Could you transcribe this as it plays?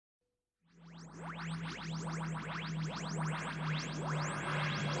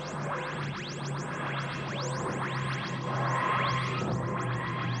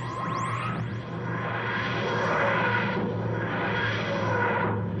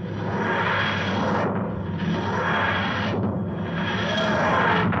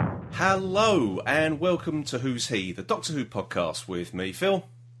Hello, and welcome to Who's He, the Doctor Who podcast with me, Phil.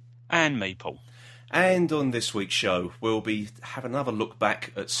 And me, Paul. And on this week's show, we'll be having another look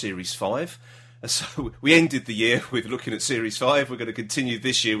back at Series 5. So we ended the year with looking at Series 5. We're going to continue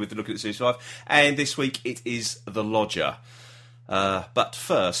this year with looking at Series 5. And this week it is The Lodger. But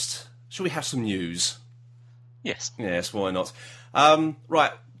first, shall we have some news? Yes. Yes, why not?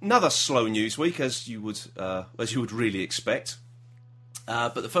 Right, another slow news week, as you would really expect.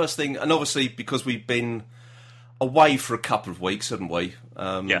 But the first thing, and obviously because we've been away for a couple of weeks, haven't we?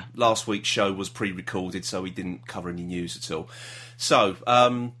 Yeah. Last week's show was pre-recorded, so we didn't cover any news at all. So,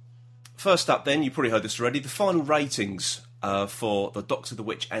 first up then, you probably heard this already, the final ratings for The Doctor, the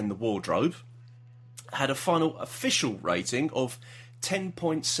Witch and the Wardrobe had a final official rating of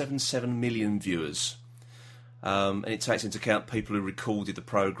 10.77 million viewers. And it takes into account people who recorded the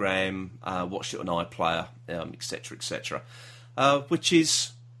programme, watched it on iPlayer, etc., etc. Which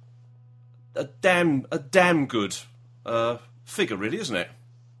is a damn good figure, really, isn't it?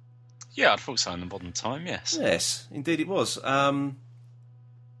 Yeah, I'd thought so in the modern time, yes. Yes, indeed it was. Now,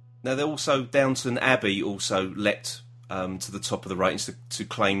 they're also, Downton Abbey also leapt to the top of the ratings to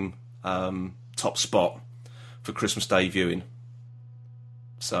claim top spot for Christmas Day viewing.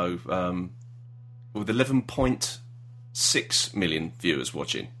 So, with 11.6 million viewers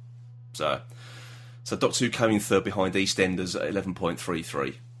watching. So Doctor Who came in third behind EastEnders at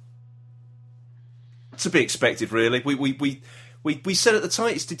 11.33. To be expected, really. We said at the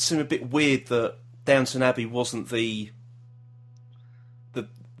time it did seem a bit weird that Downton Abbey wasn't the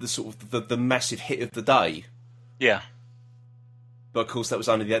sort of the massive hit of the day. Yeah. But of course that was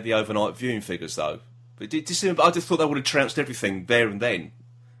only the overnight viewing figures, though. But I just thought they would have trounced everything there and then.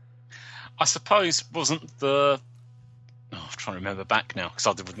 I suppose wasn't the... I'm trying to remember back now, because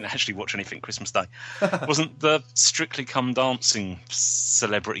I didn't actually watch anything Christmas Day. Wasn't the Strictly Come Dancing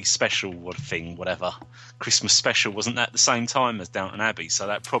celebrity special whatever, Christmas special, wasn't that the same time as Downton Abbey? So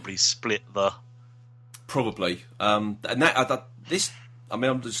that probably split the... Probably. And I'm just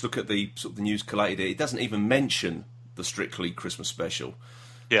looking at the sort of the news collated here. It doesn't even mention the Strictly Christmas special.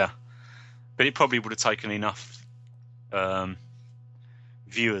 Yeah. But it probably would have taken enough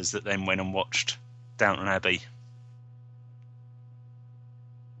viewers that then went and watched Downton Abbey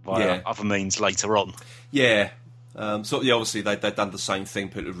via other means later on. Yeah. Obviously they'd done the same thing.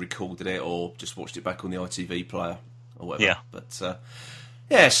 People had recorded it or just watched it back on the ITV player or whatever. Yeah. But,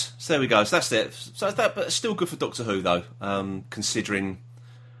 yes, so there we go. So that's it. But it's still good for Doctor Who, though, considering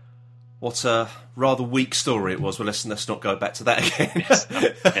what a rather weak story it was. Well, let's not go back to that again.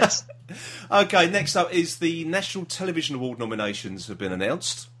 Yes. Okay, next up is the National Television Award nominations have been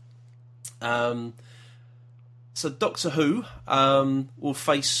announced. So Doctor Who will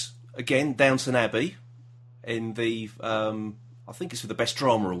face, again, Downton Abbey in the, I think it's for the Best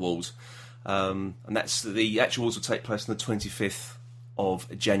Drama Award. And that's the actual awards will take place on the 25th of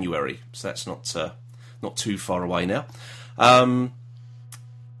January. So that's not too far away now.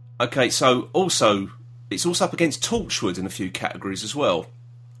 Okay, so it's also up against Torchwood in a few categories as well.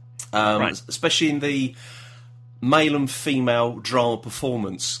 Right. Especially in the male and female drama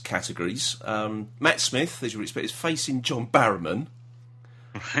performance categories. Matt Smith, as you would expect, is facing John Barrowman.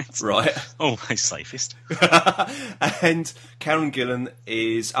 Right. Always safest. And Karen Gillan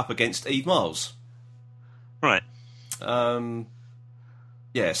is up against Eve Miles. Right.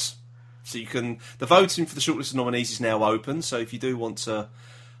 Yes. So the voting for the shortlist of nominees is now open, so if you do want to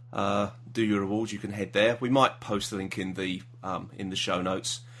do your awards, you can head there. We might post the link in the show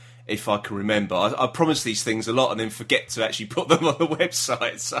notes if I can remember. I promise these things a lot and then forget to actually put them on the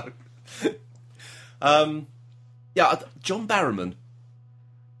website. So, John Barrowman.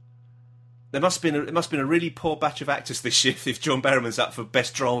 It must have been a really poor batch of actors this year if John Barrowman's up for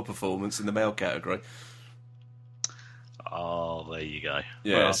Best Drama Performance in the male category. Oh, there you go.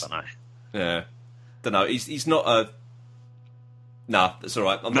 Yes. Well, I don't know. Yeah, don't know. He's not a. No, that's all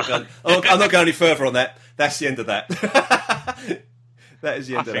right. I'm not going any further on that. That's the end of that. That is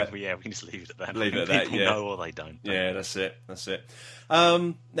the end of that. We can just leave it at that. Leave it at that. People know or they don't. Yeah, that's it.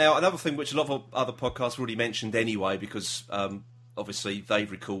 Now, another thing which a lot of other podcasts already mentioned anyway, because obviously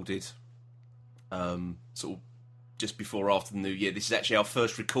they've recorded sort of just before or after the New Year. This is actually our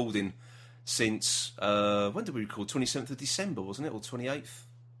first recording since when did we record? 27th of December, wasn't it, or 28th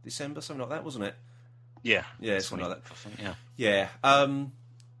December, something like that, wasn't it? Yeah, something like that. I think, yeah.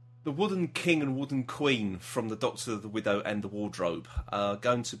 The Wooden King and Wooden Queen from the Doctor, the Widow, and the Wardrobe are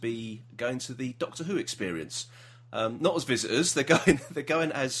going to be going to the Doctor Who experience. Not as visitors, they're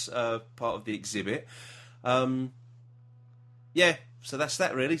going as part of the exhibit. So that's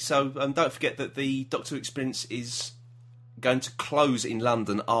that really. So don't forget that the Doctor Who experience is going to close in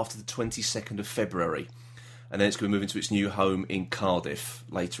London after the 22nd of February. And then it's going to move into its new home in Cardiff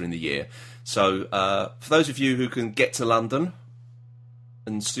later in the year. So for those of you who can get to London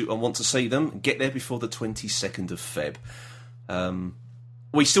and want to see them, get there before the 22nd of Feb.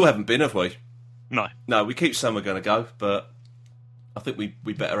 We still haven't been, have we? No. No, we keep saying we're going to go, but I think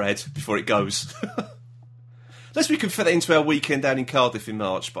we better head before it goes. Unless we can fit that into our weekend down in Cardiff in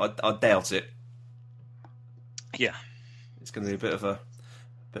March, but I doubt it. Yeah. It's going to be a bit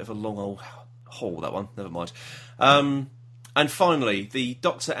of a long old haul, that one. Never mind. And finally, the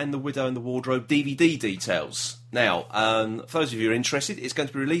Doctor and the Widow and the Wardrobe DVD details. Now, for those of you who are interested, it's going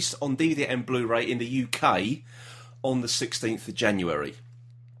to be released on DVD and Blu-ray in the UK on the 16th of January.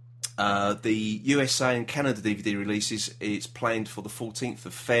 The USA and Canada DVD releases, it's planned for the 14th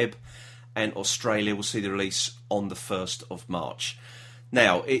of Feb, and Australia will see the release on the 1st of March.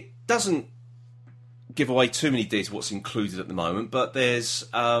 Now, it doesn't give away too many details of what's included at the moment, but there's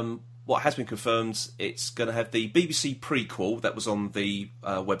what has been confirmed. It's going to have the BBC prequel that was on the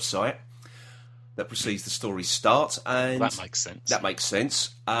website that precedes the story's start, and that makes sense. That makes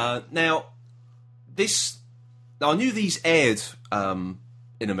sense. Now, I knew these aired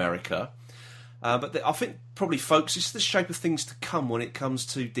in America, but I think probably, folks, this is the shape of things to come when it comes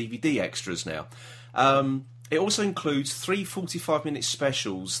to DVD extras now. It also includes 3 45-minute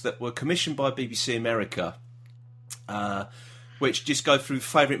specials that were commissioned by BBC America, which just go through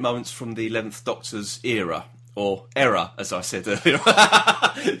favourite moments from the 11th Doctor's era, or era, as I said earlier.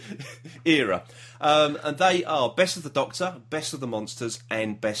 Era. And they are Best of the Doctor, Best of the Monsters,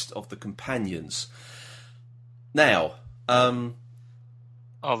 and Best of the Companions. Now,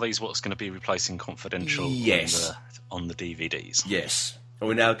 are these what's going to be replacing Confidential yes. on the DVDs? Yes. And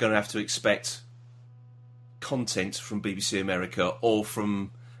we're now going to have to expect content from BBC America or from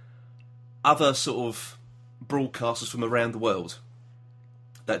other sort of broadcasters from around the world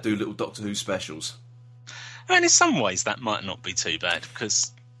that do little Doctor Who specials. I mean, in some ways that might not be too bad,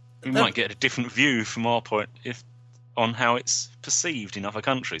 because we might get a different view from our point on how it's perceived in other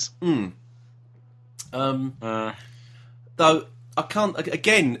countries. Though I can't.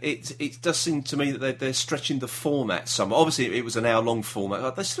 Again, it does seem to me that they're stretching the format some. Obviously, it was an hour-long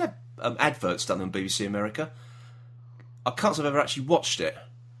format. They still have adverts done on BBC America. I can't say I've ever actually watched it.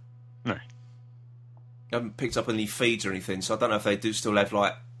 No. I haven't picked up any feeds or anything, so I don't know if they do still have,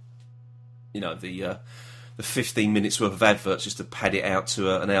 like, the 15 minutes worth of adverts just to pad it out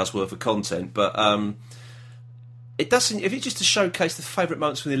to an hour's worth of content. But it does seem, if it's just to showcase the favourite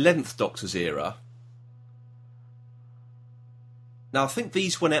moments from the 11th Doctor's era. Now, I think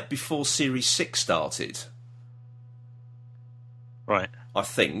these went out before Series 6 started. Right. I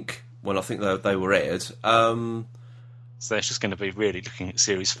think they were aired. So it's just going to be really looking at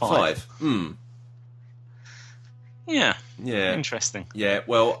Series 5. Yeah. Yeah. Interesting. Yeah,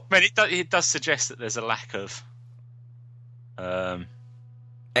 well... I mean, it does suggest that there's a lack of...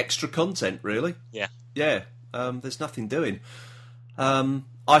 extra content, really. Yeah. Yeah. There's nothing doing.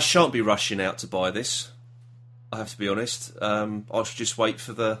 I shan't be rushing out to buy this. I have to be honest. I should just wait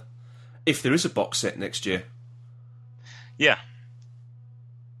for if there is a box set next year. Yeah.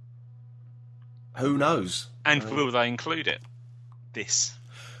 Who knows? And will they include it? This.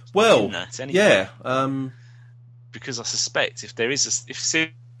 Well, in that, anyway? Yeah. Because I suspect if there is if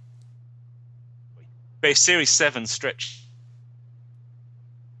Series 7 stretch.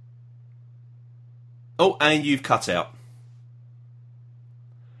 Oh, and you've cut out.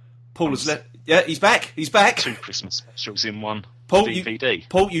 Paul has let. Yeah, he's back. He's back. 2 Christmas specials in one Paul, DVD.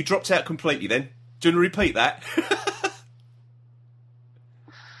 Paul, you dropped out completely then. Do you want to repeat that?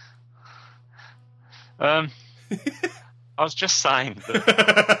 I was just saying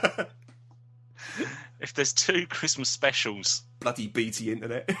that if there's 2 Christmas specials... Bloody BT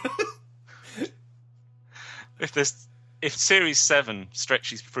internet. if Series 7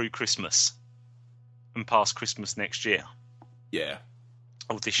 stretches through Christmas and past Christmas next year... Yeah.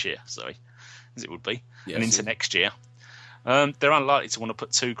 Or this year, sorry. As it would be, yes, and into next year, they're unlikely to want to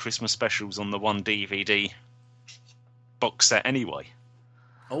put 2 Christmas specials on the one DVD box set anyway.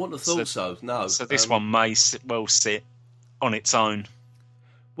 I wouldn't have thought so. No. So this one may well sit on its own.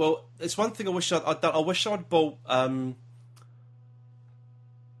 Well, it's one thing I wish I'd done. I wish I'd bought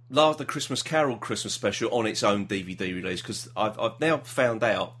the Christmas Carol Christmas special on its own DVD release, because I've now found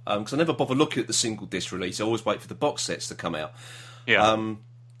out, because I never bother looking at the single disc release. I always wait for the box sets to come out. Yeah.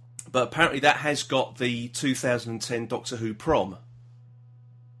 But apparently that has got the 2010 Doctor Who prom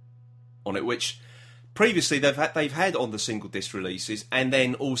on it, which previously they've had on the single disc releases, and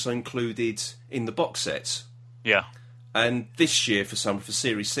then also included in the box sets. Yeah. And this year, for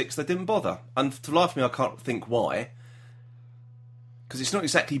Series 6, they didn't bother. And for the life of me, I can't think why. because it's not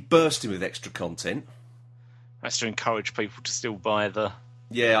exactly bursting with extra content. That's to encourage people to still buy the...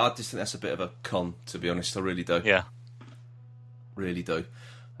 Yeah, I just think that's a bit of a con, to be honest. I really do. Yeah. Really do.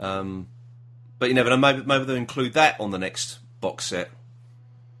 But you never know, maybe they'll include that on the next box set.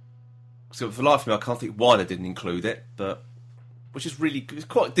 So for the life of me, I can't think why they didn't include it, but which is really, it's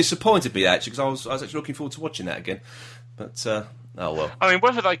quite disappointed me actually, because I was actually looking forward to watching that again. But oh well. I mean,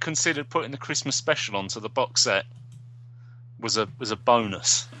 whether they considered putting the Christmas special onto the box set was a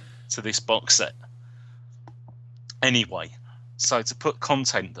bonus to this box set. Anyway, so to put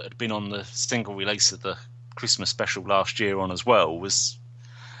content that had been on the single release of the Christmas special last year on as well was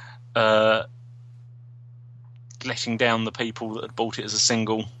letting down the people that had bought it as a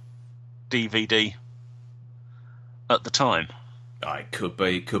single DVD at the time. Oh, it could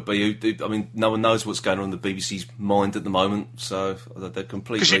be. I mean, no one knows what's going on in the BBC's mind at the moment, so they're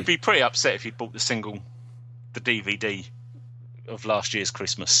completely... Because you'd be pretty upset if you'd bought the DVD of last year's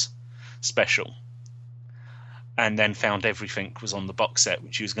Christmas special, and then found everything was on the box set,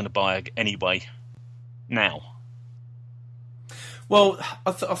 which you was going to buy anyway now. Well,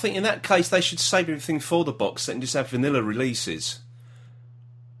 I think in that case they should save everything for the box set and just have vanilla releases.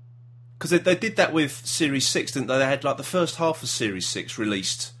 Because they did that with Series 6, didn't they? They had like the first half of Series 6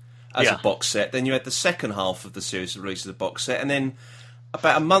 released as a box set, then you had the second half of the series released as a box set, and then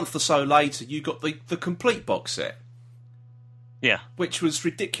about a month or so later you got the complete box set. Yeah. Which was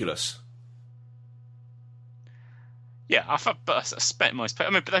ridiculous. Yeah, I suspect most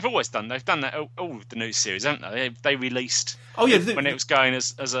people... I mean, but they've always done... They've done that all with the new series, haven't they? They released... Oh, yeah. When it was going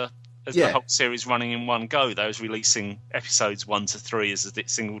as the whole series running in one go, they was releasing episodes 1 to 3 as a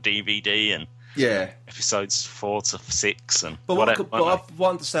single DVD and episodes 4 to 6 and whatever. But I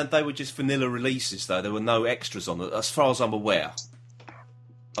understand they were just vanilla releases, though. There were no extras on it, as far as I'm aware.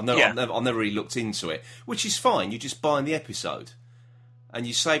 I've never really looked into it, which is fine. You're just buying the episode. And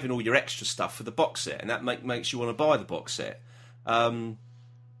you're saving all your extra stuff for the box set, and that makes you want to buy the box set.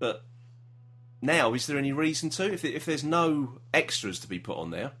 But now, is there any reason to? If there's no extras to be put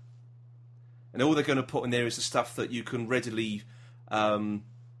on there, and all they're going to put in there is the stuff that you can readily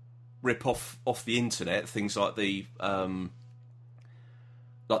rip off the internet, things like the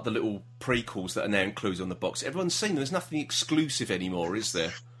little prequels that are now included on the box. Everyone's seen them. There's nothing exclusive anymore, is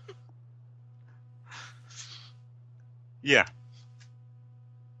there? Yeah.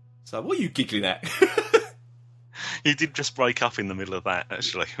 So, what are you giggling at? You did just break up in the middle of that,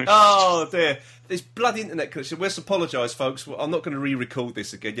 actually. Oh, dear. This bloody internet connection. Let's apologise, folks. I'm not going to re-record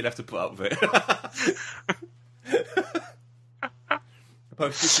this again. You'll have to put up with it.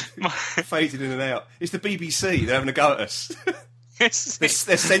 Both faded in and out. It's the BBC. They're having a go at us.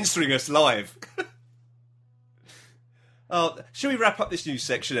 They're censoring us live. Shall we wrap up this news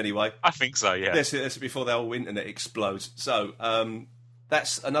section anyway? I think so, yeah. That's before the whole internet explodes. So,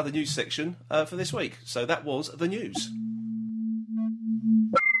 that's another news section for this week. So that was the news.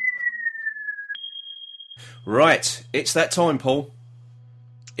 Right, it's that time, Paul.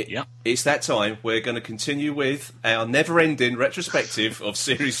 It's that time. We're going to continue with our never-ending retrospective of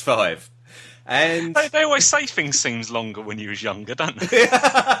Series 5. And they always say things seems longer when you was younger, don't they?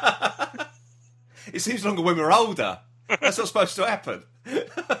 It seems longer when we're older. That's not supposed to happen.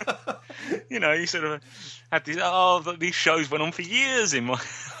 You know, you sort of had these shows went on for years when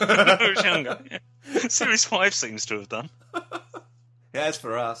I was younger. Yeah. Series 5 seems to have done. Yeah, as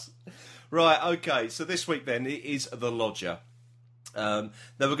for us. Right, okay, so this week then, it is The Lodger. Now,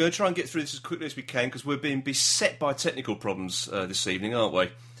 we're going to try and get through this as quickly as we can, because we're being beset by technical problems this evening, aren't we?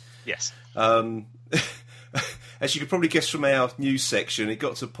 Yes. As you could probably guess from our news section, it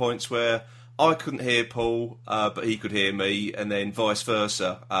got to points where I couldn't hear Paul, but he could hear me, and then vice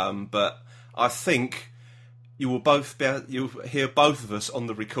versa. But I think you'll hear both of us on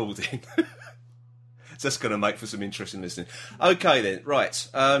the recording. So that's going to make for some interesting listening. Okay then, right.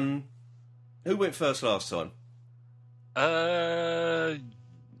 Who went first last time? I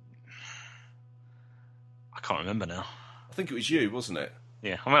can't remember now. I think it was you, wasn't it?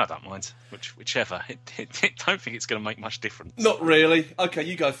 Yeah, I mean, I don't mind. Whichever. I don't think it's going to make much difference. Not really. Okay,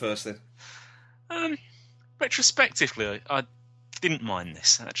 you go first then. Retrospectively, I didn't mind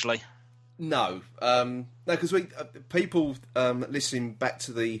this, actually. No, because people listening back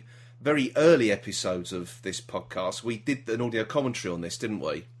to the very early episodes of this podcast, we did an audio commentary on this, didn't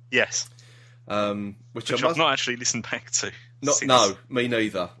we? Yes. Which I've not actually listened back to. No, me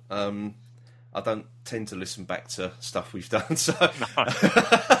neither. I don't tend to listen back to stuff we've done, so... No.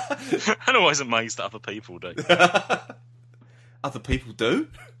 I'm always amazed that other people do. Other people do?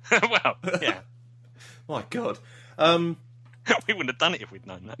 Well, yeah. My God. We wouldn't have done it if we'd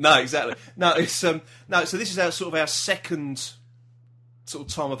known that. No, exactly. No, it's so this is our second sort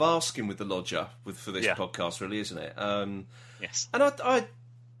of time of asking with the lodger for this Yeah. podcast, really, isn't it? Yes. And I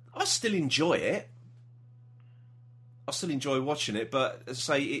still enjoy it. I still enjoy watching it, but as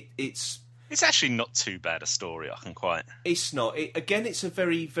I say, it's actually not too bad a story. I can quite. It's not. It's a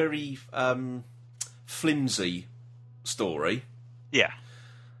very, very flimsy story. Yeah.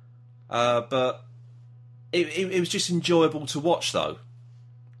 But it was just enjoyable to watch, though.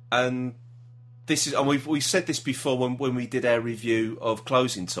 And this is, and we said this before when we did our review of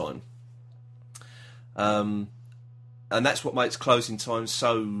Closing Time. And that's what makes Closing Time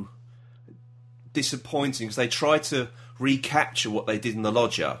so disappointing, because they tried to recapture what they did in The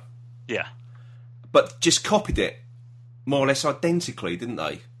Lodger. Yeah. But just copied it more or less identically, didn't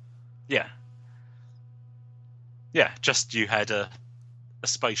they? Yeah. Yeah, just you had a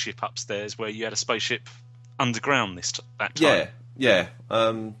spaceship upstairs where you had a spaceship underground that time. Yeah.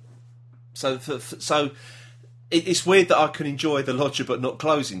 So it's weird that I can enjoy The Lodger but not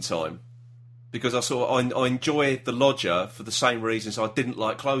Closing Time, because I enjoy The Lodger for the same reasons I didn't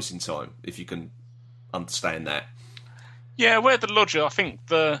like Closing Time, if you can understand that. Yeah, where The Lodger, I think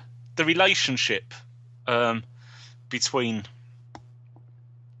the relationship between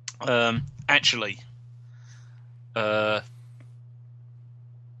actually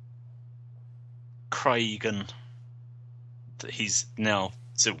Craig and his now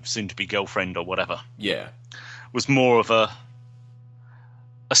soon to be girlfriend or whatever, was more of a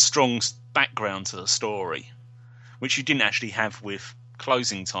strong background to the story, which you didn't actually have with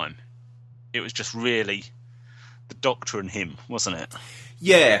Closing Time. It was just really the Doctor and him, wasn't it?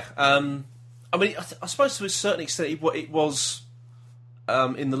 Yeah. I mean, I suppose to a certain extent it was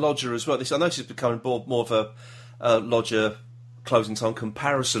in The Lodger as well. I noticed it's becoming more of a Lodger Closing Time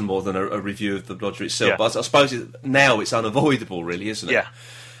comparison more than a review of The Lodger itself. Yeah. But I suppose now it's unavoidable, really, isn't it? Yeah.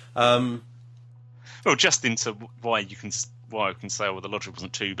 Well, just into why I can say, well, The Lodger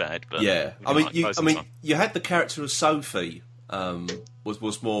wasn't too bad, but yeah. I mean, you had the character of Sophie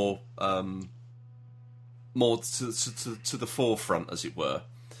was more to the forefront, as it were.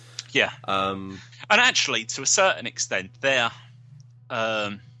 Yeah. And actually, to a certain extent, their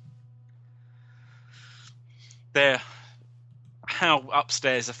how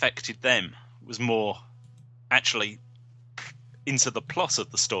upstairs affected them was more actually into the plot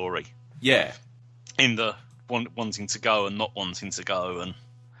of the story. Yeah. In the wanting to go and not wanting to go, and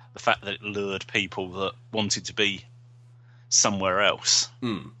the fact that it lured people that wanted to be somewhere else.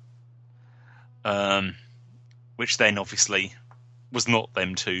 Which then obviously was not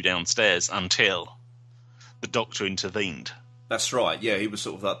them two downstairs until the Doctor intervened. That's right. Yeah, he was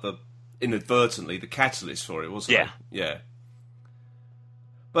sort of like inadvertently the catalyst for it, wasn't he? Yeah.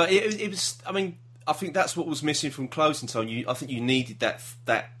 But it was. I mean, I think that's what was missing from Closing Time. I think you needed that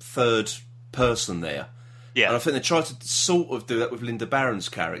third person there. Yeah. And I think they tried to sort of do that with Linda Barron's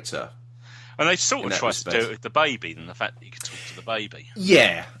character. And they sort of tried to do it with the baby, than the fact that you could talk to the baby.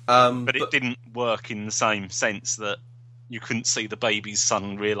 Yeah. But it didn't work in the same sense that you couldn't see the baby's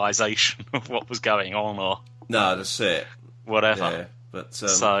sudden realisation of what was going on, or... No, that's it. Whatever. Yeah, but...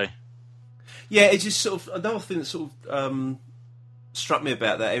 Yeah, it's just sort of... Another thing that sort of struck me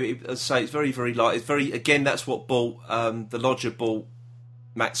about that, I'd say it's very, very light. It's very... Again, that's what brought... The Lodger brought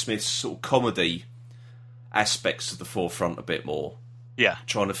Matt Smith's sort of comedy aspects to the forefront a bit more. Yeah.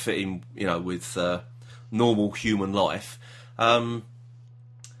 Trying to fit in, with normal human life. I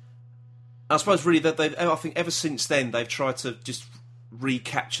suppose really that I think ever since then they've tried to just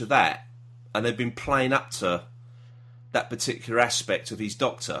recapture that, and they've been playing up to that particular aspect of his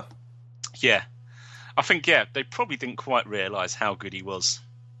Doctor. Yeah. I think, they probably didn't quite realise how good he was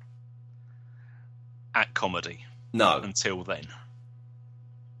at comedy. No. Until then.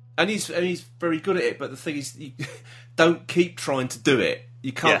 And he's very good at it, but the thing is, you don't keep trying to do it.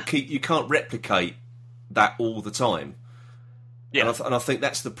 You can't replicate that all the time. Yeah. And I think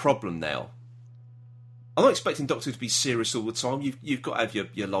that's the problem now. I'm not expecting Doctor to be serious all the time. You've got to have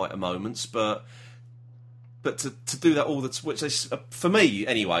your lighter moments, but to do that all the time, which they, for me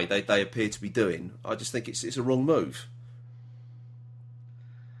anyway, they appear to be doing. I just think it's a wrong move.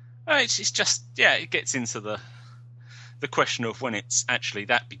 It's just it gets into the question of when it's actually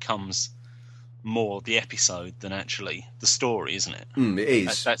that becomes more the episode than actually the story, isn't it? It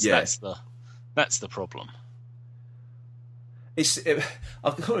is. That's the problem. I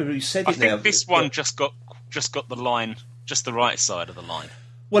can't remember who said it now. I think this one just got the line, just the right side of the line.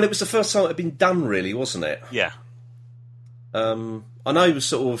 Well, it was the first time it had been done, really, wasn't it? Yeah. I know he was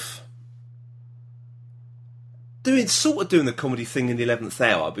sort of doing the comedy thing in the 11th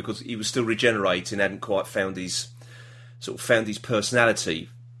hour, because he was still regenerating, hadn't quite found his personality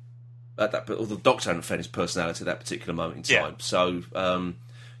or the Doctor hadn't found his personality at that particular moment in time. Yeah. So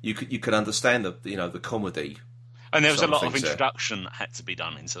you could understand the comedy. And there was a lot of things there. introduction that had to be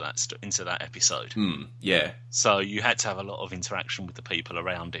done into that episode. Yeah. So you had to have a lot of interaction with the people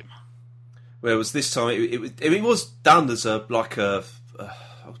around him. Whereas this time it was done as what's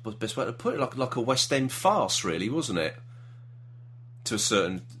the best way to put it, like a West End farce, really, wasn't it? To a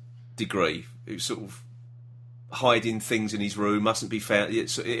certain degree, it was sort of hiding things in his room, mustn't be found.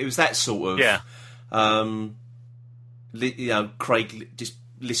 It was that sort of Craig just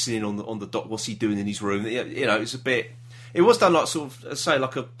listening on the doc. What's he doing in his room? It's a bit. It was done like sort of say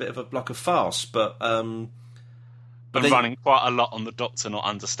like a bit of a farce, but running quite a lot on the Doctor not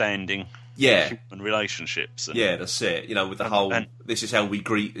understanding human relationships. That's it. With the whole this is how we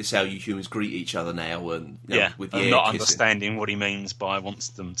greet. This is how you humans greet each other now, and with and not understanding what he means by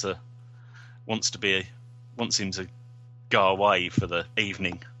wants him to go away for the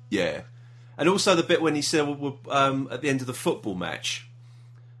evening. Yeah, and also the bit when he said at the end of the football match.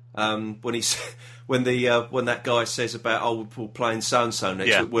 When that guy says about we're playing so and so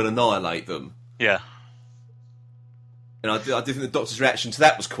next, we'll annihilate them. Yeah, and I did think the Doctor's reaction to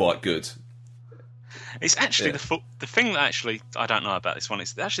that was quite good. It's actually the thing that actually I don't know about this one.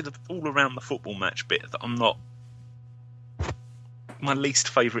 It's actually the all around the football match bit that I'm not my least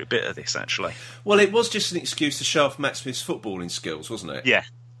favourite bit of this. Actually, well, it was just an excuse to show off Matt Smith's footballing skills, wasn't it? Yeah.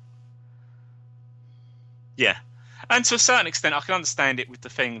 And to a certain extent, I can understand it with the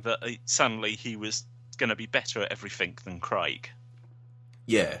thing that suddenly he was going to be better at everything than Craig.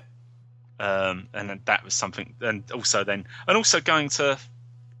 Yeah. And that was something, and also going to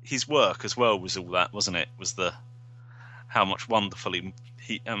his work as well was all that, wasn't it? Was how much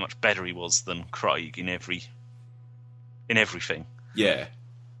better he was than Craig in everything. Yeah.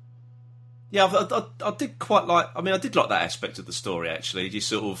 Yeah, I did quite like. I mean, I did like that aspect of the story actually. Just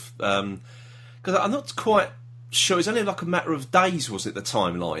sort of because I'm not quite sure. It's only like a matter of days, was it? The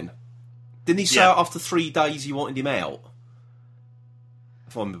timeline. Didn't he say after 3 days he wanted him out?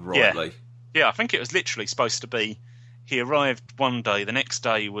 If I remember rightly. Yeah, I think it was literally supposed to be. He arrived one day. The next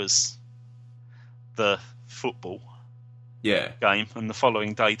day was the football game, and the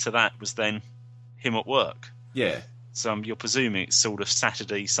following day to that was then him at work. Yeah. So you're presuming it's sort of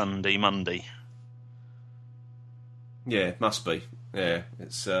Saturday, Sunday, Monday. Yeah, it must be. Yeah,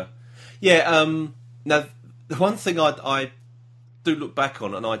 it's now, the one thing I do look back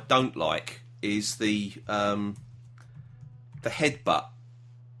on and I don't like is the headbutt.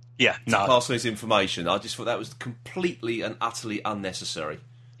 Yeah, to pass on his information. I just thought that was completely and utterly unnecessary.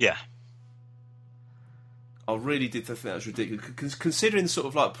 Yeah. I really did think that was ridiculous. Considering sort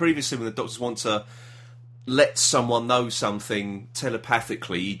of like previously when the Doctors want to let someone know something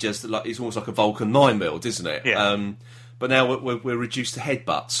telepathically, he's almost like a Vulcan 9mm, isn't it? Yeah. But now we're reduced to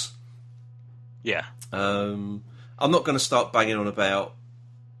headbutts. Yeah. I'm not going to start banging on about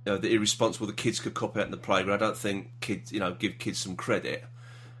the irresponsible the kids could cop out in the playground. I don't think kids, give kids some credit.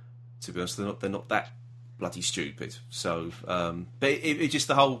 To be honest, they're not that bloody stupid. So, but it just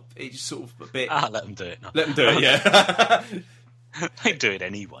sort of a bit. Let them do it. No. Let them do it. Yeah. They do it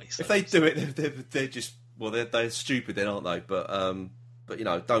anyway. So. If they do it, they're just they're stupid, then, aren't they? But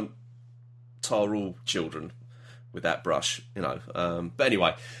don't tar all children with that brush. But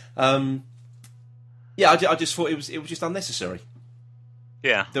anyway, I just thought it was just unnecessary.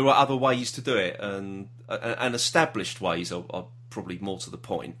 Yeah, there were other ways to do it, and established ways are probably more to the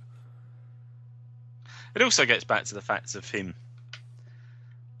point. It also gets back to the fact of him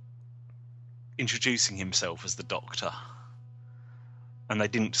introducing himself as the Doctor, and they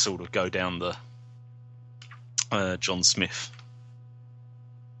didn't sort of go down the John Smith.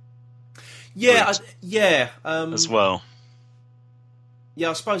 Yeah, as well.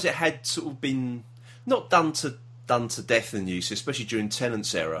 Yeah, I suppose it had sort of been not done to death in use, especially during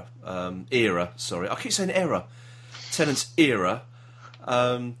Tennant's era. Sorry, I keep saying era. Tennant's era.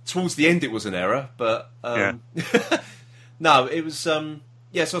 Towards the end, it was an error, but no, it was. So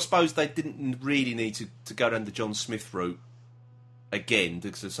I suppose they didn't really need to go down the John Smith route again,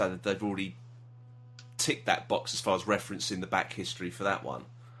 because they say that they've already ticked that box as far as referencing the back history for that one.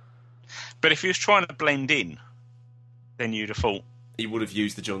 But if he was trying to blend in, then you'd have thought he would have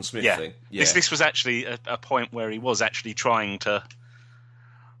used the John Smith thing. Yeah. This was actually a point where he was actually trying to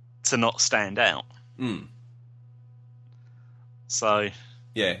not stand out. Mm. So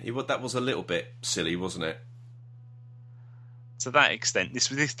yeah, that was a little bit silly, wasn't it? To that extent,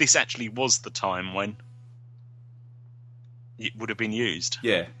 this actually was the time when it would have been used.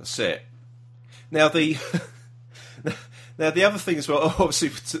 Yeah, that's it. Now the other thing as well, obviously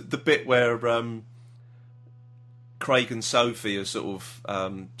the bit where Craig and Sophie are sort of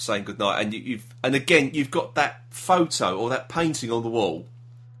saying goodnight, and you've got that photo or that painting on the wall.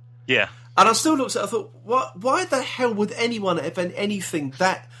 Yeah. And I still looked at it, I thought, why the hell would anyone have anything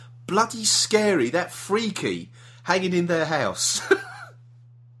that bloody scary, that freaky, hanging in their house?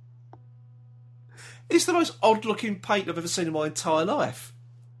 It's the most odd-looking paint I've ever seen in my entire life.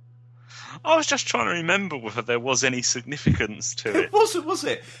 I was just trying to remember whether there was any significance to it. It wasn't, was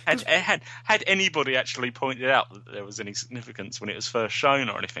it? Had anybody actually pointed out that there was any significance when it was first shown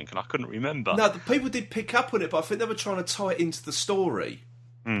or anything, and I couldn't remember. No, the people did pick up on it, but I think they were trying to tie it into the story.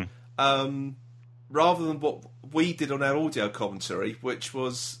 Rather than what we did on our audio commentary, which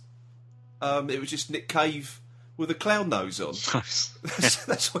was it was just Nick Cave with a clown nose on.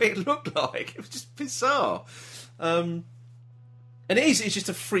 That's what it looked like. It was just bizarre. And it's just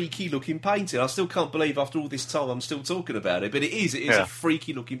a freaky looking painting. I still can't believe after all this time I'm still talking about it, but it is a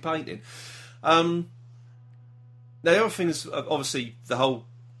freaky looking painting. Now the other thing is obviously the whole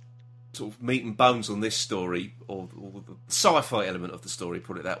sort of meat and bones on this story, or the sci-fi element of the story,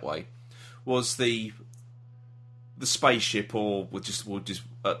 put it that way, was the spaceship, or just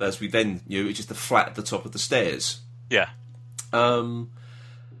as we then knew, it's just a flat at the top of the stairs. Yeah. And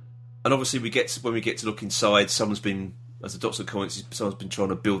obviously when we get to look inside, someone's been, as the Doctor comments, someone's been trying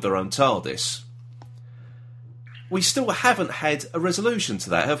to build their own TARDIS. We still haven't had a resolution to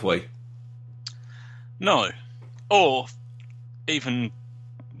that, have we? No. Or even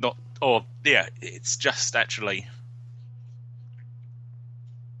not. Or yeah, it's just actually.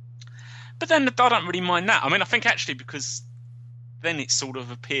 But then I don't really mind that. I mean, I think actually because then it sort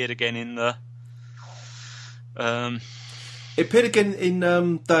of appeared again in the. It appeared again in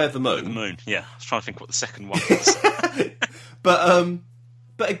Day of the Moon. The Moon, yeah. I was trying to think what the second one was.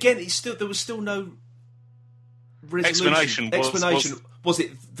 But again, there was still no resolution. Explanation. Was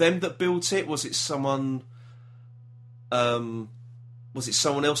it them that built it? Was it someone? Was it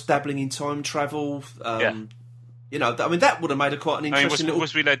someone else dabbling in time travel? Yeah. You know, I mean, that would have made quite an interesting.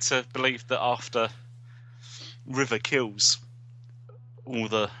 Was we led to believe that after River kills all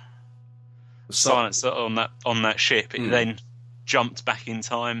the silence on that ship, it then jumped back in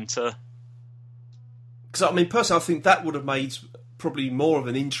time to? Because I mean, personally, I think that would have made probably more of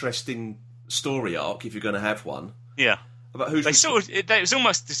an interesting story arc if you're going to have one. Yeah. About who's it was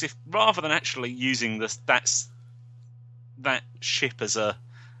almost as if rather than actually using that ship as a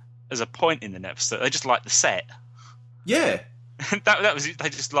point in the episode, they just liked the set. Yeah. that was it. They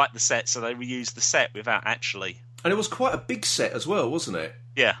just liked the set, so they reused the set without actually. And it was quite a big set as well, wasn't it?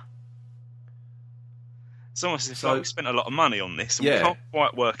 Yeah. It's almost as if we spent a lot of money on this, and we can't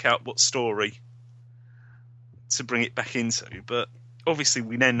quite work out what story to bring it back into. But obviously,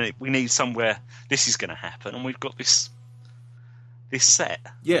 we need somewhere this is going to happen, and we've got this set.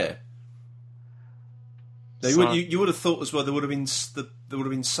 Yeah. Now, you would have thought as well there would have been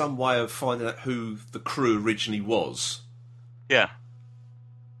some way of finding out who the crew originally was. Yeah.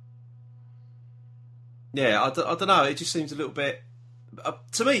 Yeah, I don't know. It just seems a little bit.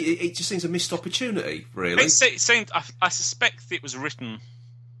 To me, it just seems a missed opportunity. Really, it seemed. I suspect it was written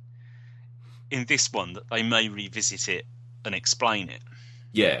in this one that they may revisit it and explain it.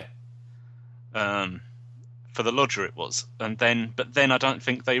 Yeah. For the Lodger it was, but then I don't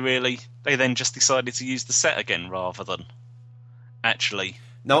think they then just decided to use the set again rather than actually.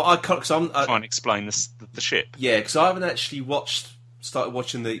 No, I can't. Cause try and explain the ship. Yeah, because I haven't actually started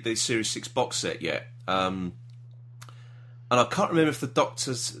watching the Series 6 box set yet. And I can't remember if the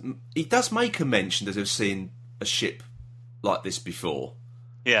Doctor's. He does make a mention that he's seen a ship like this before.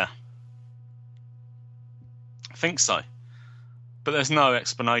 Yeah, I think so, but there's no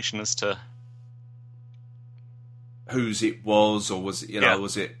explanation as to whose it was, or was it?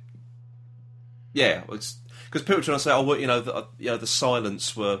 Was it? Yeah, because people are trying to say, oh, well, the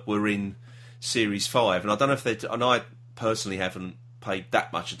Silence were in Series 5, and I don't know if they. And I personally haven't paid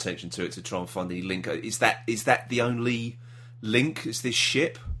that much attention to it to try and find any link. Is that the only link? Is this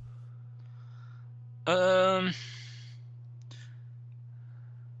ship? Well,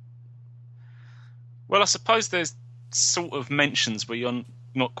 I suppose there's sort of mentions where you're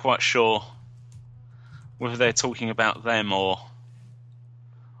not quite sure whether they're talking about them or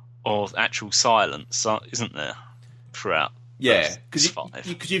actual Silence, isn't there? Throughout, yeah, because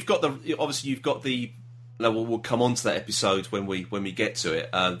you've got the. No, we'll come on to that episode when we get to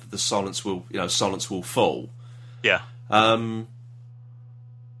it. The Silence will fall. Yeah.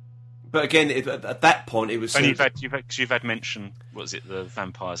 But again, at that point, it was. And you've had mention. What was it? The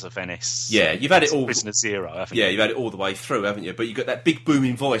Vampires of Venice. Yeah, you've had it all. Prisoner Zero, haven't you? Yeah, you've had it all the way through, haven't you? But you got that big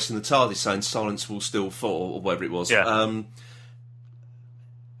booming voice in the TARDIS saying "Silence will still fall" or whatever it was. Yeah.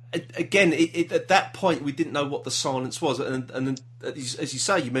 again, at that point, we didn't know what the silence was, and as you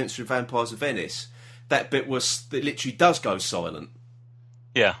say, you mentioned Vampires of Venice. That bit that literally does go silent.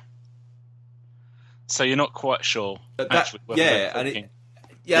 Yeah. So you're not quite sure, actually.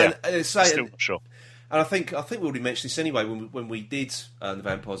 And still not sure. And I think we already mentioned this anyway when we did the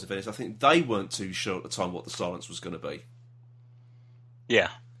Vampires of Venice. I think they weren't too sure at the time what the silence was going to be. Yeah.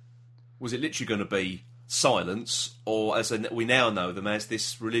 Was it literally going to be silence, or as we now know them as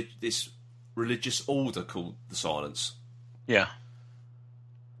this religious order called the silence? Yeah.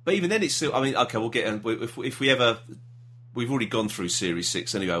 But even then, it's still. I mean, okay, we'll get if we ever. We've already gone through Series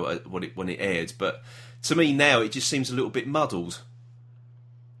 6 anyway when it aired, but to me now it just seems a little bit muddled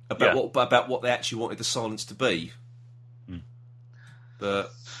about what they actually wanted the silence to be.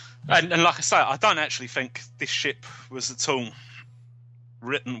 But and like I say, I don't actually think this ship was at all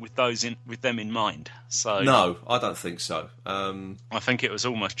written with them in mind. So no, I don't think so. I think it was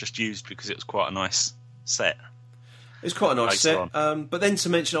almost just used because it was quite a nice set. It's quite a nice set, but then to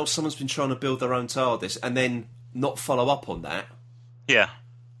mention, someone's been trying to build their own TARDIS, and then not follow up on that. Yeah.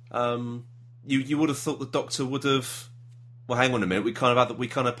 You would have thought the Doctor would have. Well, hang on a minute. We kind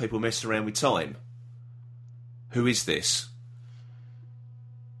of people messing around with time. Who is this?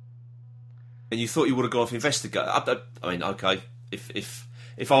 And you thought you would have gone off investigate. I mean, okay, if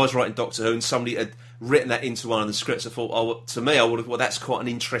I was writing Doctor Who and somebody had written that into one of the scripts, I thought, to me, I would have. Well, that's quite an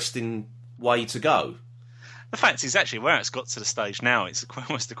interesting way to go. The fact is, actually, where it's got to the stage now, it's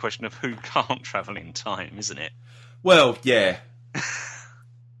almost a question of who can't travel in time, isn't it? Well, yeah.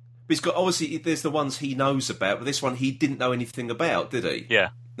 But obviously, there's the ones he knows about, but this one he didn't know anything about, did he? Yeah.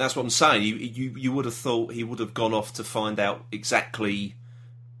 That's what I'm saying. You would have thought he would have gone off to find out exactly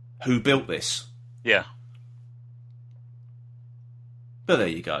who built this. Yeah. But there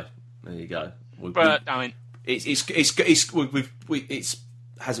you go. There you go. I mean, it's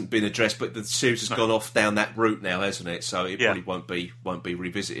hasn't been addressed, but the series has gone off down that route now, hasn't it? So it probably won't be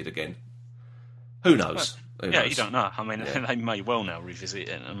revisited again. Who knows? You don't know. I mean, they may well now revisit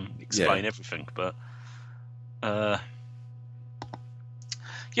it and explain everything, but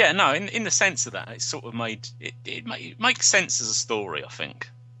in the sense of that, it's sort of made it makes sense as a story. I think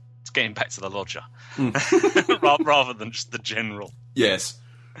it's getting back to the lodger rather than just the general. Yes,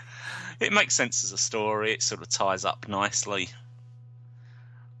 it makes sense as a story. It sort of ties up nicely.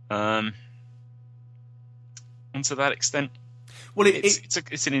 And to that extent, well,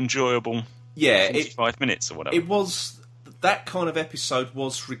 it's an enjoyable 45 minutes or whatever. It was that kind of episode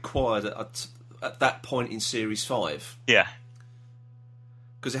was required at that point in Series 5. Yeah,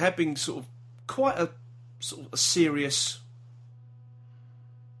 because it had been sort of quite a serious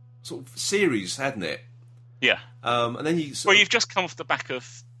sort of series, hadn't it? Yeah. And then you've just come off the back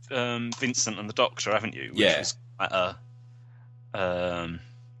of Vincent and the Doctor, haven't you? Which was quite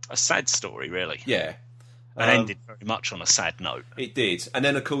a sad story, really. Yeah. And ended very much on a sad note. It did. And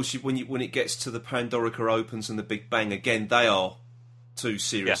then, of course, when it gets to the Pandorica Opens and the Big Bang, again, they are two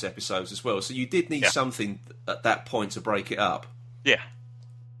serious episodes as well. So you did need something at that point to break it up. Yeah.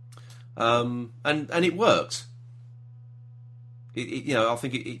 And it worked. I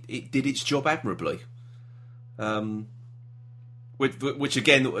think it did its job admirably. Which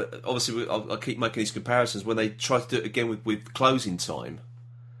again, obviously, I'll keep making these comparisons. When they tried to do it again with closing time,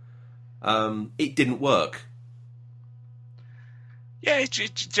 it didn't work. Yeah, it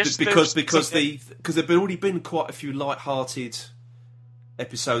just because there've already been quite a few light-hearted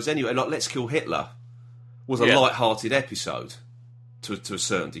episodes anyway. Like Let's Kill Hitler was a light-hearted episode to a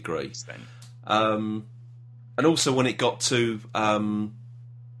certain degree. And also when it got to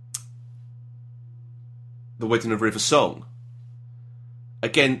the Wedding of River Song,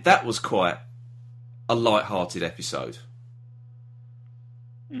 again that was quite a light-hearted episode.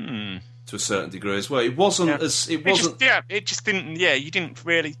 To a certain degree as well. It wasn't as... It wasn't... It just didn't... Yeah, you didn't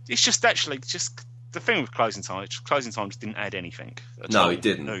really... It's just actually... Just the thing with Closing Time, Closing Time just didn't add anything. No, it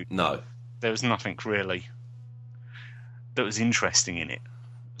didn't. No. There was nothing really that was interesting in it.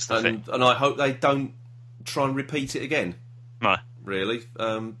 And I hope they don't try and repeat it again. No. Really.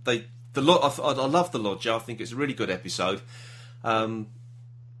 I love The Lodger. I think it's a really good episode. But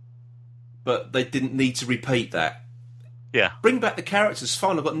they didn't need to repeat that. Yeah, bring back the characters.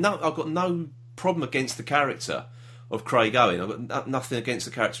 Fine. I've got no problem against the character of Craig Owen. I've got nothing against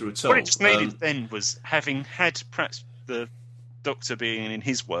the character at all. What it just needed then was, having had perhaps the Doctor being in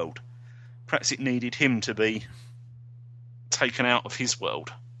his world, perhaps it needed him to be taken out of his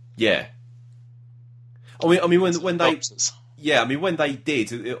world. Yeah. I mean when they when they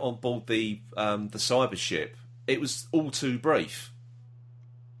did on board the cyber ship, it was all too brief.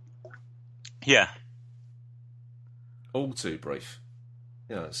 Yeah. All too brief.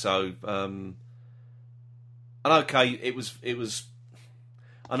 You know, so and okay, it was.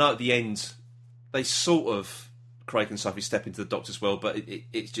 I know at the end they sort of Craig and Sophie step into the Doctor's world, but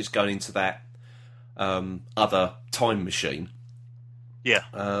it's just going into that other time machine. Yeah.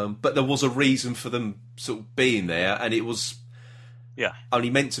 But there was a reason for them sort of being there, and it was only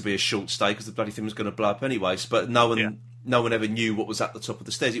meant to be a short stay because the bloody thing was going to blow up anyways. But no one ever knew what was at the top of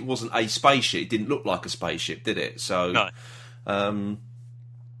the stairs. It wasn't a spaceship. It didn't look like a spaceship, did it? So, no.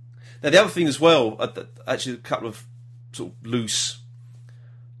 Now the other thing as well, actually, a couple of sort of loose.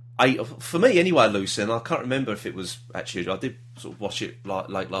 For me, anyway, loose. And I can't remember if it was actually. I did sort of watch it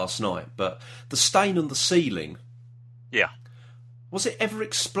late last night, but the stain on the ceiling. Yeah. Was it ever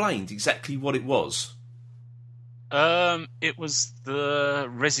explained exactly what it was? It was the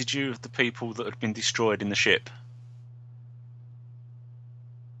residue of the people that had been destroyed in the ship.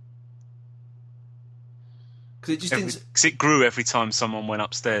 Because it just didn't. Because it grew every time someone went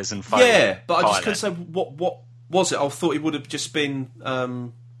upstairs and failed. Yeah, but I just couldn't say what was it. I thought it would have just been. I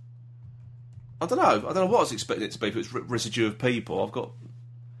don't know what I was expecting it to be. If it was residue of people, I've got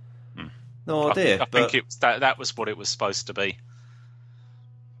no idea. I think it was that was what it was supposed to be.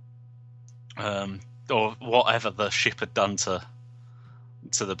 Or whatever the ship had done to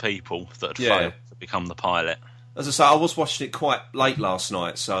the people that had failed to become the pilot. As I say, I was watching it quite late last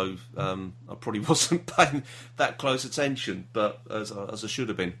night, so I probably wasn't paying that close attention, but as I should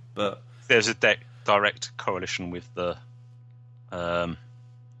have been. But there's a direct correlation with the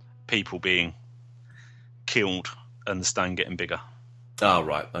people being killed and the stain getting bigger. Oh,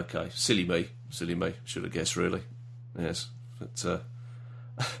 right, okay. Silly me. Should have guessed, really. Yes, but.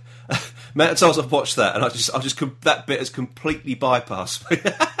 Amount of times I've watched that, and that bit has completely bypassed me.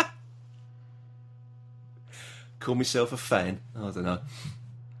 Call myself a fan. I don't know.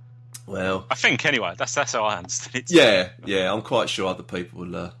 Well, I think anyway. That's how I understand it. Yeah. I'm quite sure other people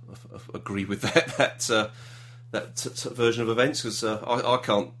will agree with that version of events because I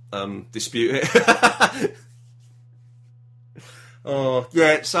can't dispute it. Oh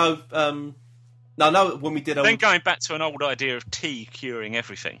yeah. So no. When we did, then going back to an old idea of tea curing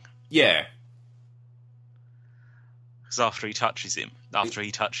everything. Yeah. Because after he touches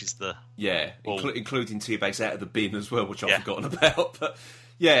the including tea bags out of the bin as well, which I've forgotten about. But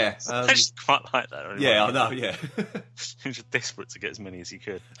yeah, I just quite like that. Anyway. Yeah, I know. Yeah, he was desperate to get as many as he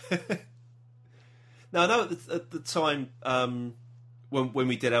could. Now I know at the time when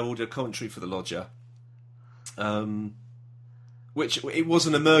we did our audio commentary for the Lodger, which it was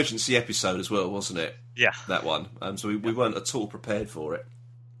an emergency episode as well, wasn't it? Yeah, that one. So we weren't at all prepared for it.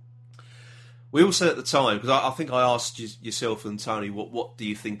 We all said at the time, because I think I asked yourself and Tony, what do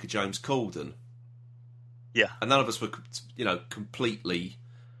you think of James Corden? Yeah. And none of us were, completely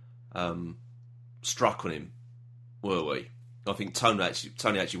struck on him, were we? I think Tony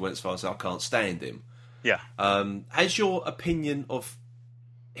actually went as far as I can't stand him. Yeah. Has your opinion of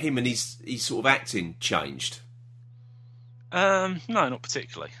him and his sort of acting changed? No, not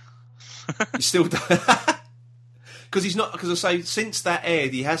particularly. You still don't? Because he's not. Because I say, since that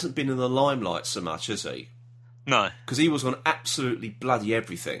aired, he hasn't been in the limelight so much, has he? No. Because he was on absolutely bloody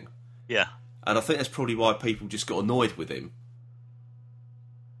everything. Yeah. And I think that's probably why people just got annoyed with him.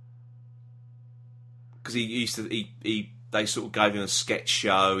 Because he used to, they sort of gave him a sketch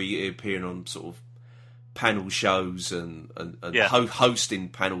show. He appeared on sort of panel shows and hosting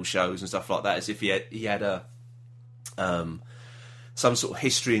panel shows and stuff like that, as if he had a some sort of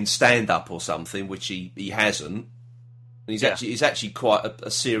history in stand up or something, which he hasn't. And he's actually quite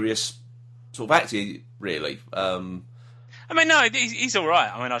a serious sort of actor, really. I mean, no, he's all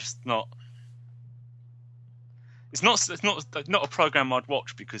right. I mean, It's not a program I'd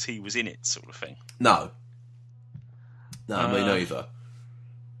watch because he was in it, sort of thing. No, me neither.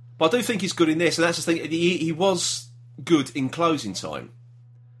 But I do think he's good in this, and that's the thing. He was good in Closing Time.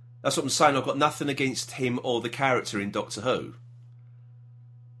 That's what I'm saying. I've got nothing against him or the character in Doctor Who.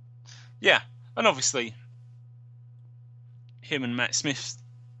 Yeah, and obviously, him and Matt Smith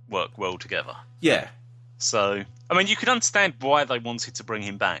work well together. Yeah. So, I mean, you could understand why they wanted to bring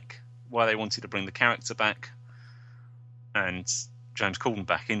him back, why they wanted to bring the character back, and James Corden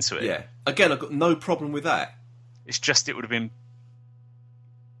back into it. Yeah. Again, I've got no problem with that. It's just it would have been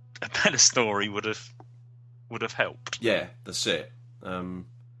a better story would have helped. Yeah, that's it.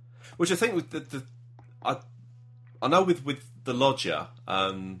 Which I think with I know with the Lodger,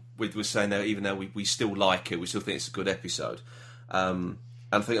 we're saying that even though we still like it, we still think it's a good episode. And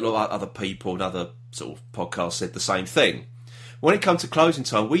I think a lot of other people and other sort of podcasts said the same thing. When it comes to Closing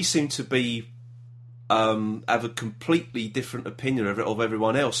Time, we seem to be have a completely different opinion of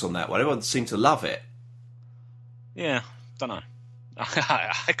everyone else on that one. Everyone seemed to love it. Yeah, don't know.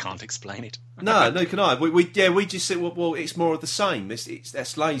 I can't explain it. No, can I. We just said, well, it's more of the same.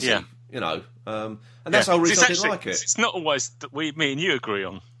 That's lazy, Yeah. And that's the whole reason I didn't like it. It's not always that me and you agree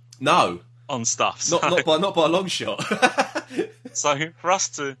on stuff. So. Not by a long shot. So for us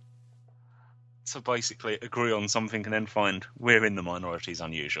to basically agree on something and then find we're in the minority is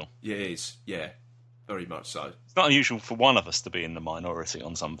unusual. Yeah, it is. Yeah, very much so. It's not unusual for one of us to be in the minority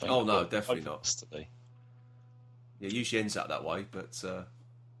on something. Oh no, definitely not. To be. Yeah, it usually ends up that way, but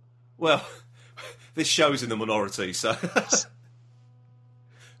well, this show's in the minority, so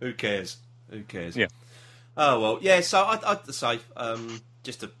who cares? Yeah. Oh well, yeah. So I'd say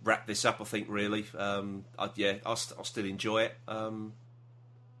just to wrap this up, I think really, I'll still enjoy it. I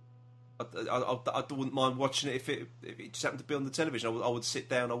wouldn't mind watching it if it just happened to be on the television. I would sit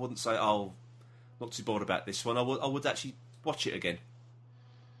down. I wouldn't say, "Oh, not too bored about this one." I would actually watch it again.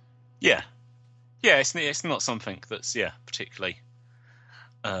 Yeah, it's not something that's particularly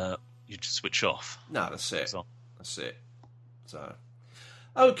you just switch off. No, that's it. That's it. So,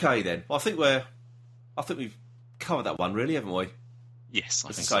 okay then. Well, I think we've covered that one, really, haven't we? Yes,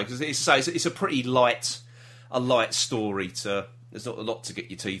 I think so. Because it's a pretty light story. There's not a lot to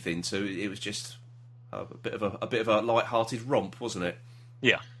get your teeth into. It was just a bit of a light-hearted romp, wasn't it?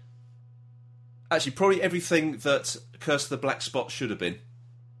 Yeah. Actually, probably everything that Curse of the Black Spot should have been.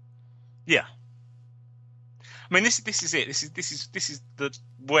 Yeah. I mean, this is it. This is the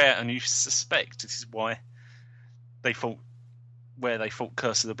where, and you suspect this is why they thought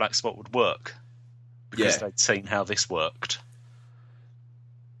Curse of the Black Spot would work, because they'd seen how this worked.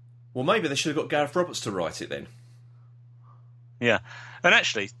 Well, maybe they should have got Gareth Roberts to write it then. Yeah, and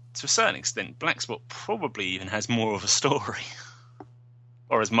actually, to a certain extent, Black Spot probably even has more of a story,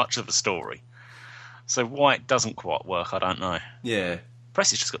 or as much of a story. So why it doesn't quite work, I don't know. Yeah.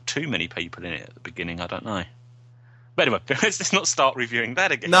 Perhaps it's just got too many people in it at the beginning, I don't know. But anyway, let's not start reviewing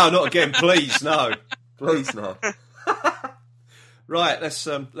that again. No, not again, please, no. Please, no. Right, let's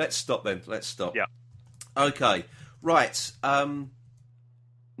stop then. Let's stop. Yeah. Okay, right.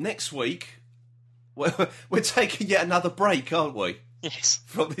 Next week, we're taking yet another break, aren't we? Yes.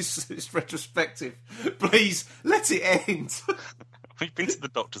 From this retrospective. Please, let it end. We've been to the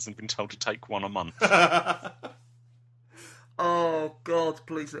doctors and been told to take one a month. Oh, God,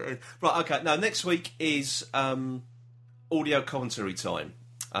 please let it end. Right, okay. Now, next week is audio commentary time.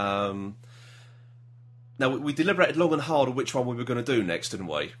 Now, we deliberated long and hard on which one we were going to do next, didn't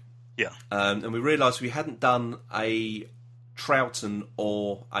we? Yeah. And we realised we hadn't done a Troughton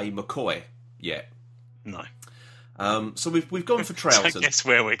or a McCoy yet. No. So we've gone for Troughton. So guess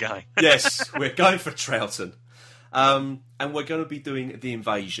where we're going. Yes, we're going for Troughton. And we're going to be doing The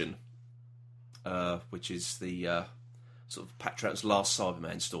Invasion, which is the sort of Pat Troughton's last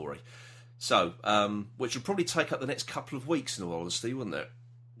Cyberman story. So, which would probably take up the next couple of weeks, in all honesty, wouldn't it?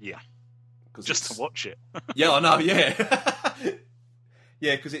 Yeah. Just to watch it. Yeah, I know, yeah.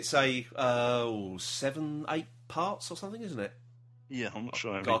 Yeah, because it's a 7-8 parts or something, isn't it? Yeah, I'm not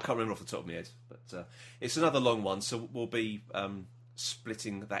sure. I can't remember off the top of my head. But it's another long one, so we'll be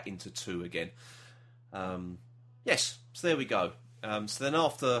splitting that into two again. Yes, so there we go. So then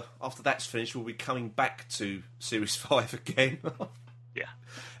after that's finished, we'll be coming back to Series 5 again. Yeah.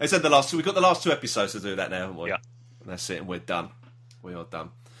 I said the last two. We've got the last two episodes to do that now, haven't we? Yeah. And that's it, and we're done. We are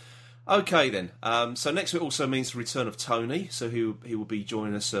done. Okay, then. So next week also means the return of Tony, so he will be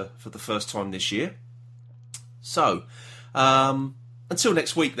joining us for the first time this year. So, until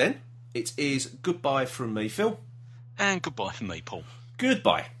next week, then, it is goodbye from me, Phil. And goodbye from me, Paul.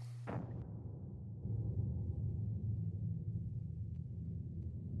 Goodbye.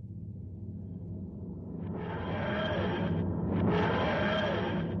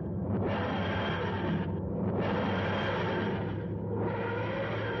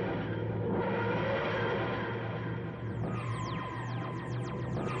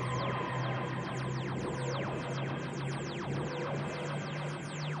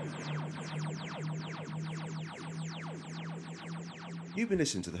 You've been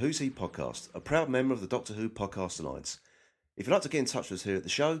listening to the Who's He podcast, a proud member of the Doctor Who Podcast Alliance. If you'd like to get in touch with us here at the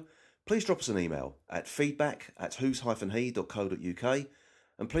show, please drop us an email at feedback@whos-he.co.uk,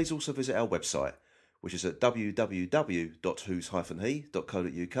 and please also visit our website, which is at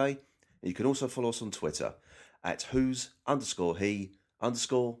www.whos-he.co.uk, and you can also follow us on Twitter at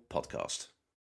whos_he_podcast.